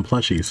tape of one of them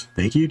plushies.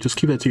 Thank you. Just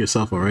keep that to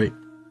yourself, all right?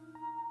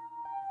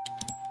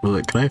 Well,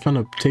 like, could I have found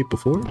a tape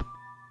before?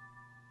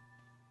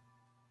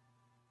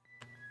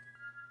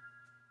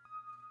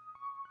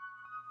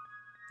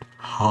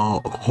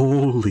 Oh,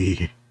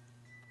 holy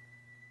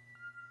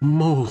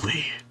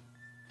moly.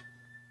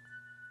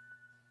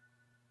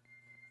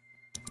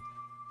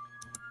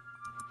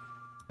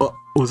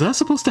 Was that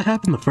supposed to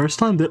happen the first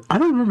time? I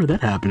don't remember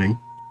that happening.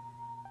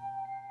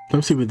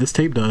 Let's see what this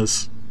tape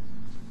does.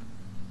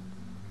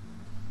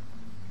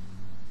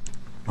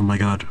 Oh my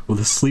god, will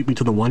this lead me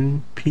to the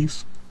One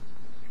Piece?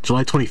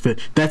 July 25th.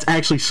 That's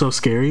actually so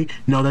scary.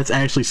 No, that's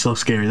actually so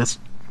scary. That's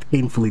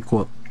painfully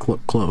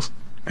close.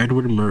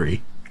 Edward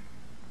Murray.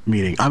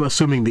 Meaning, I'm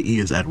assuming the E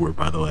is Edward,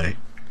 by the way.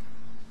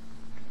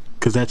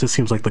 Because that just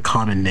seems like the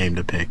common name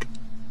to pick.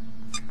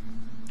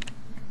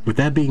 With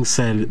that being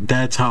said,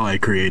 that's how I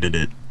created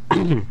it.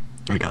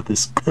 I got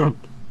this.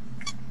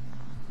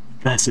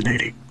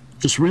 Fascinating.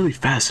 Just really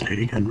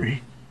fascinating,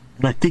 Henry.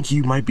 And I think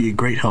you might be a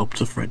great help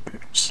to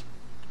Fredbear's.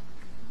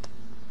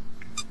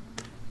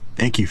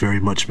 Thank you very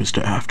much,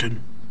 Mr.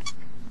 Afton.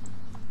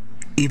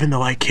 Even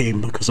though I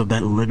came because of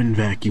that living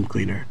vacuum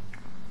cleaner,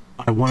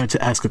 I wanted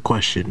to ask a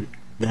question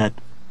that...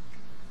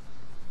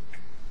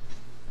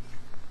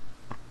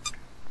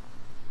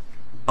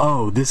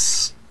 Oh,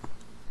 this...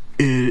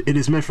 It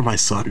is meant for my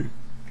son.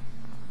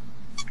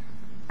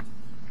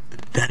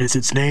 That is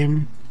its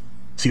name?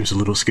 Seems a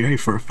little scary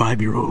for a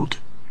 5-year-old.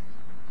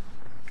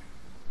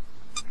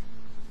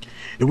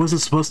 It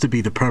wasn't supposed to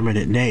be the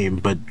permanent name,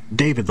 but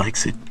David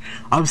likes it.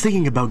 I was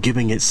thinking about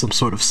giving it some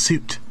sort of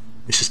suit.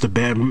 It's just a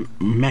bare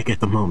mech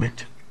at the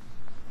moment.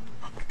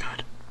 Oh my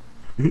god.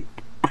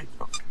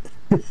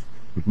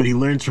 But he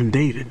learns from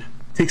David.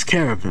 Takes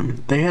care of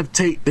him. They've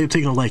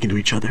taken a liking to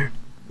each other.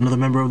 Another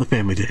member of the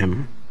family to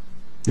him.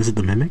 Is it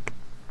the Mimic?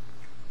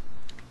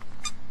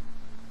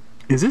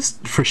 Is this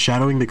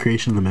foreshadowing the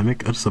creation of the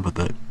Mimic? I just thought about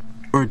that.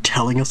 Or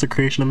telling us the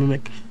creation of the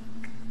Mimic?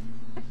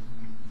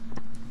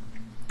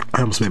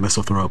 I almost made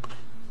myself throw up.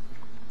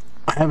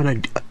 I have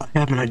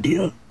an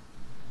idea.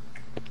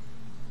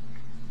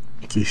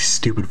 These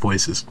stupid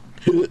voices.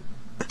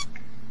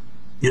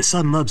 Your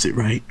son loves it,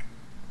 right?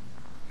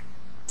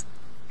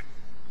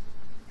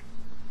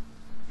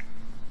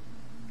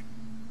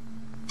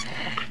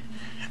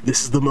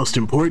 This is the most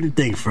important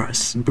thing for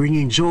us,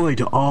 bringing joy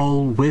to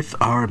all with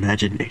our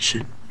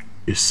imagination.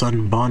 Your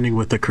son bonding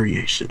with the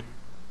creation.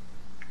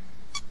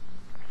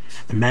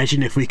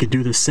 Imagine if we could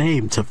do the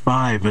same to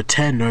 5 or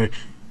 10 or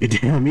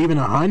damn, even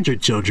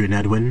 100 children,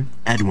 Edwin.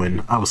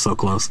 Edwin, I was so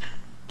close.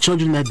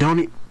 Children that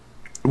don't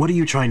What are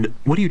you trying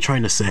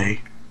to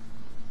say?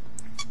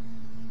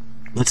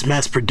 Let's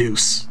mass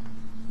produce.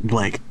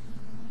 Blank.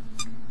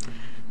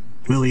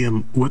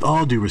 William, with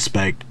all due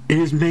respect, it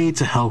is made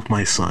to help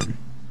my son.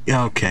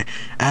 Yeah, okay.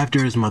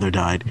 After his mother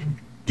died.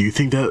 Do you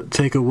think that would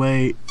take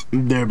away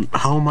their...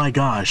 Oh my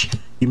gosh.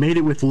 You made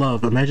it with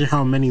love. Imagine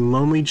how many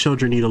lonely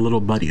children need a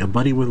little buddy. A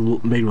buddy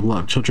made with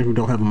love. Children who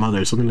don't have a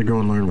mother. Something to grow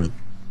and learn with.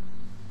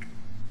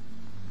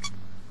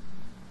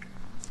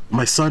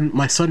 My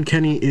son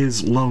Kenny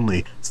is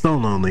lonely. So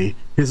lonely.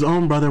 His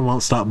own brother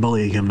won't stop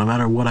bullying him no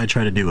matter what I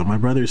try to do. And my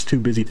brother is too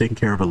busy taking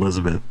care of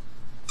Elizabeth.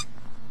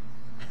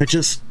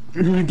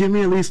 Give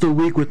me at least a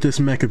week with this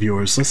mech of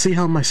yours. Let's see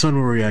how my son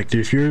will react.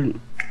 If your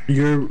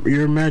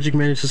magic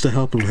manages to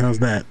help him, how's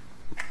that?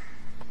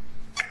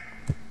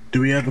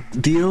 Do we have a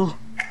deal?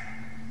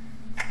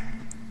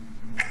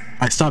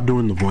 I stopped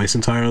doing the voice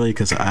entirely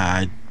because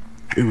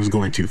it was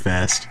going too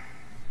fast.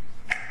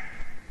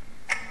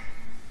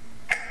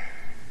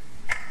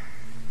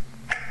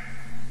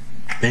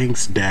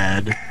 Thanks,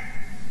 Dad.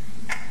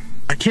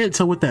 I can't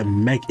tell what that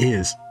mech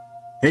is.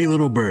 Hey,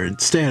 little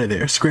bird, stay out of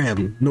there.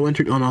 Scram. No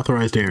entering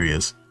unauthorized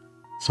areas.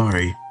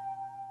 Sorry.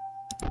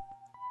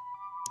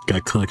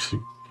 Got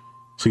collection.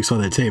 So you saw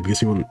that tape. I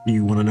guess you want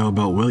to know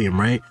about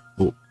William, right?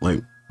 Well,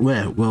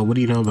 what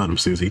do you know about him,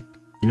 Susie?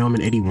 You know him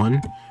in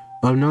 81?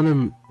 I've known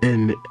him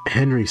and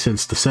Henry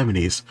since the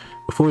 70s.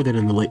 Before then,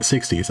 in the late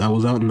 60s, I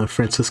was out in the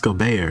Francisco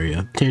Bay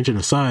Area. Tangent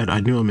aside,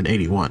 I knew him in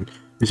 81.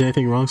 Is there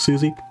anything wrong,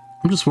 Susie?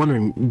 I'm just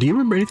wondering, do you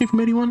remember anything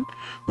from 81?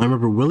 I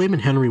remember William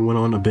and Henry went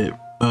on a bit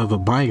of a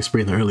buying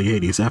spree in the early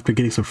 80s. After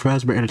getting some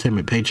Fazbear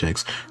Entertainment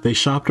paychecks, they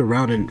shopped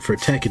around for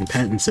tech and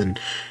patents. And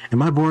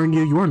am I boring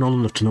you? You aren't old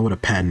enough to know what a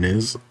patent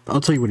is. I'll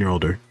tell you when you're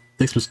older.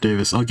 Thanks, Mr.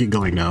 Davis. I'll get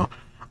going now.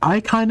 I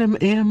kind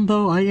of am,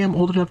 though. I am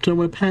old enough to know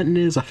what a patent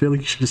is. I feel like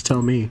you should just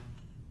tell me.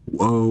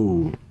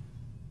 Whoa.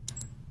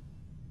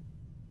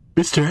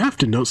 Mr.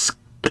 Afton, don't...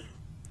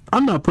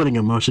 I'm not putting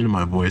emotion in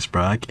my voice,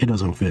 bro. It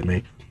doesn't fit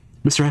me.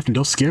 Mr. Afton,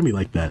 don't scare me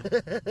like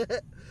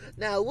that.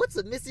 Now, what's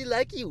a missy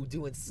like you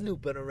doing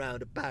snooping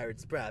around a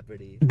pirate's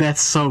property?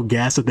 That's so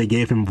gas that they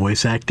gave him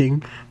voice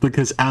acting,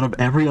 because out of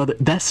every other...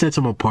 That sets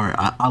him apart.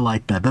 I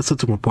like that. That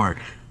sets him apart.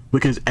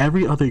 Because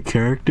every other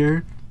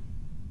character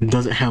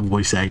doesn't have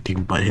voice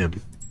acting but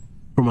him,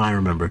 from what I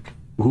remember.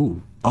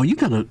 Ooh. Oh, you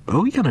kind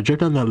of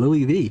jerked on that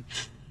Louis V.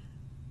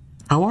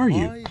 How are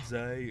you? My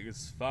day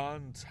is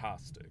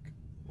fantastic,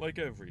 like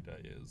every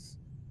day is.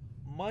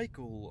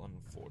 Michael,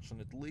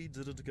 unfortunately,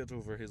 didn't get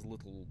over his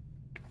little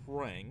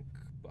prank,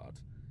 but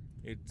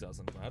it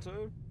doesn't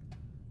matter.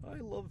 I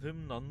love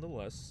him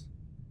nonetheless.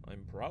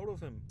 I'm proud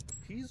of him.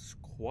 He's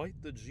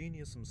quite the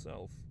genius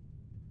himself.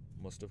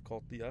 Must have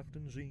caught the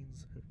Afton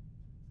genes.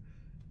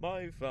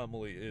 My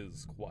family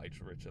is quite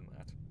rich in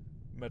that,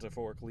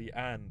 metaphorically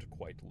and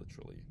quite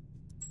literally.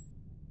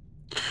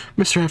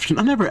 Mr. Afton,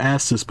 I never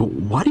asked this, but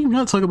why do you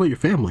not talk about your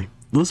family?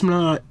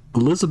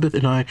 Elizabeth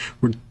and I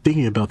were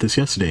thinking about this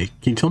yesterday.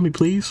 Can you tell me,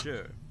 please?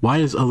 Sure. Why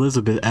is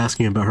Elizabeth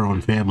asking about her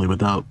own family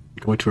without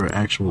going to her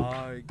actual...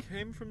 I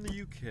came from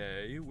the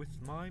UK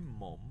with my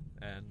mom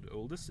and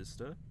older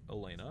sister,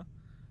 Elena.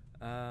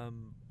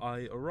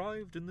 I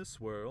arrived in this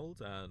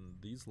world and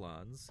these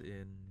lands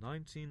in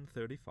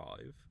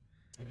 1935.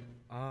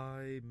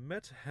 I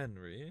met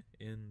Henry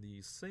in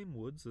the same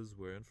woods as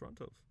we're in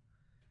front of.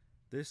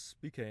 This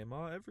became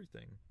our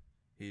everything.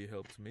 He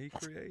helped me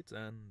create,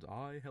 and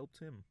I helped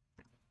him.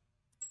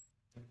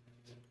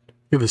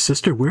 You have a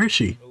sister? Where is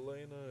she?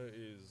 Elena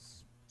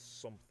is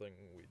something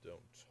we don't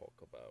talk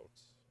about.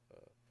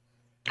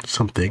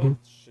 Something?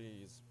 But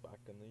she's back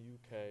in the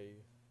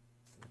UK,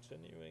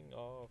 continuing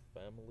our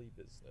family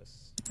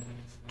business.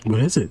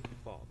 What is it?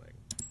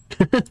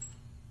 Farming.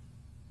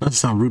 Not to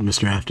sound rude,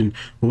 Mr. Afton,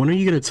 but when are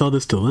you going to tell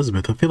this to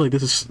Elizabeth? I feel like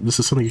this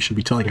is something you should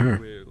be telling her. I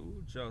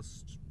will,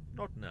 just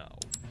not now.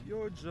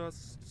 You're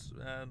just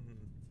an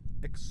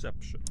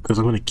exception. Because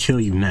I'm going to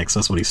kill you next,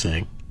 that's what he's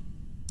saying.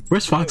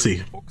 Where's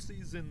Foxy? Oh,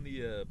 Foxy's in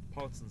the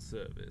parts and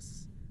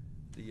service.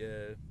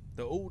 The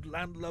old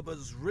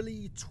landlubber's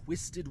really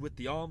twisted with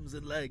the arms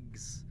and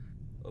legs.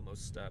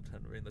 Almost stabbed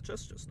Henry in the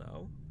chest just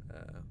now.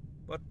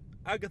 But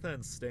Agatha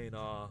and Stain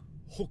are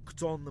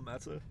hooked on the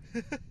matter.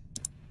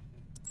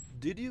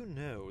 Did you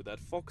know that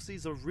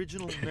Foxy's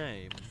original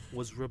name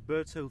was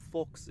Roberto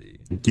Foxy?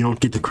 You don't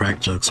get the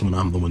crack jokes when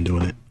I'm the one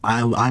doing it.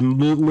 I'm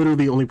literally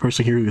the only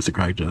person here who gets the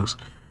crack jokes.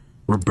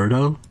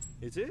 Roberto?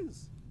 It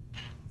is.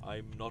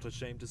 I'm not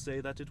ashamed to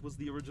say that it was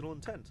the original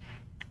intent.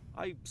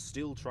 I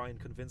still try and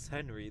convince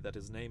Henry that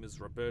his name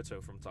is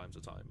Roberto from time to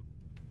time.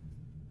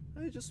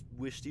 I just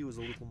wished he was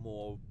a little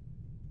more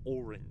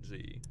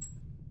orangey.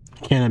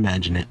 Can't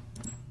imagine it.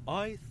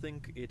 I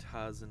think it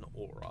has an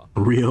aura.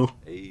 Real?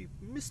 A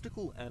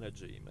mystical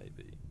energy,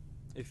 maybe.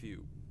 If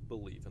you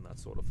believe in that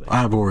sort of thing.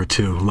 I have aura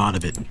too, a lot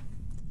of it.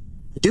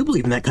 I do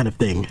believe in that kind of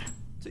thing.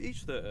 To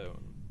each their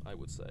own, I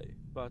would say.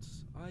 But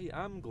I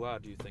am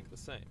glad you think the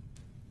same.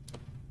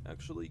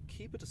 Actually,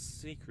 keep it a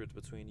secret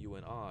between you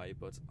and I,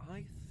 but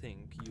I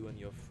think you and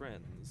your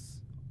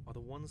friends are the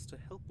ones to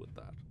help with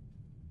that.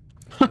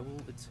 I will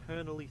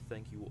eternally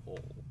thank you all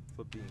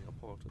for being a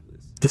part of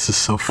this. This is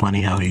so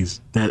funny how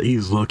he's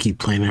low-key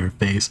playing in her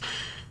face.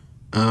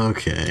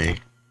 Okay.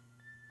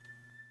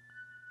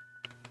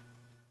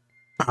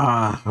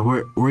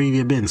 Where have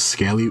you been?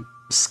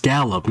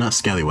 Scallop, not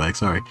Scallywag,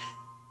 sorry.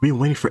 We've been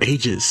waiting for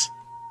ages.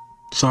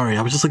 Sorry,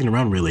 I was just looking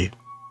around really.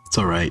 It's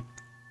alright.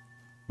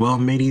 Well,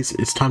 mateys,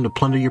 it's time to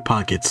plunder your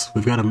pockets.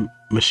 We've got a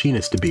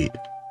machinist to beat.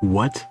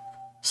 What?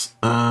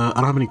 I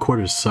don't have any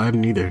quarters, so I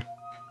haven't either.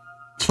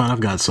 It's fine, I've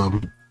got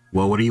some.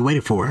 Well, what are you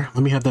waiting for?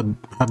 Let me have the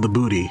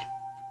booty.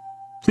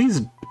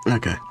 Please.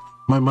 Okay.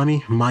 My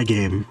money, my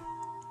game.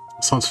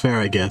 Sounds fair,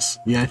 I guess.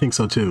 Yeah, I think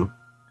so too.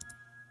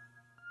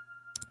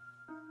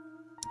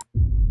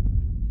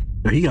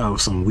 Yo, he got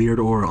some weird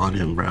aura on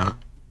him, bruh.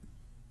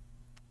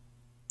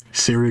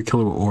 Serial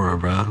killer aura,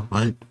 bruh.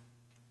 What?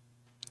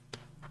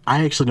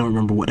 I actually don't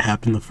remember what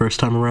happened the first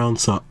time around,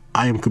 so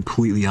I am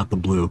completely out the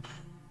blue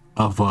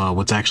of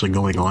what's actually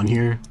going on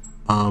here.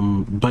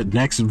 But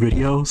next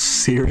video,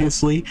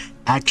 seriously,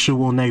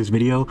 actual next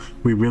video,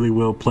 we really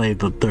will play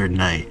the third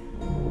night.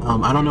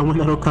 I don't know when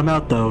that'll come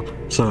out though,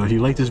 so if you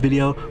like this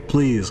video,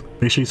 please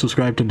make sure you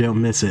subscribe to don't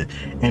miss it,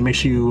 and make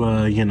sure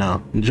you you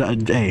know,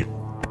 hey,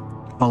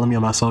 follow me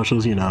on my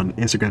socials, you know,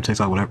 Instagram,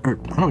 TikTok, whatever.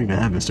 I don't even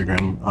have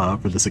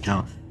Instagram for this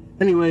account.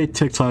 Anyway,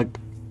 TikTok,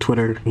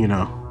 Twitter, you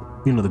know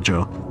the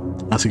drill.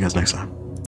 I'll see you guys next time.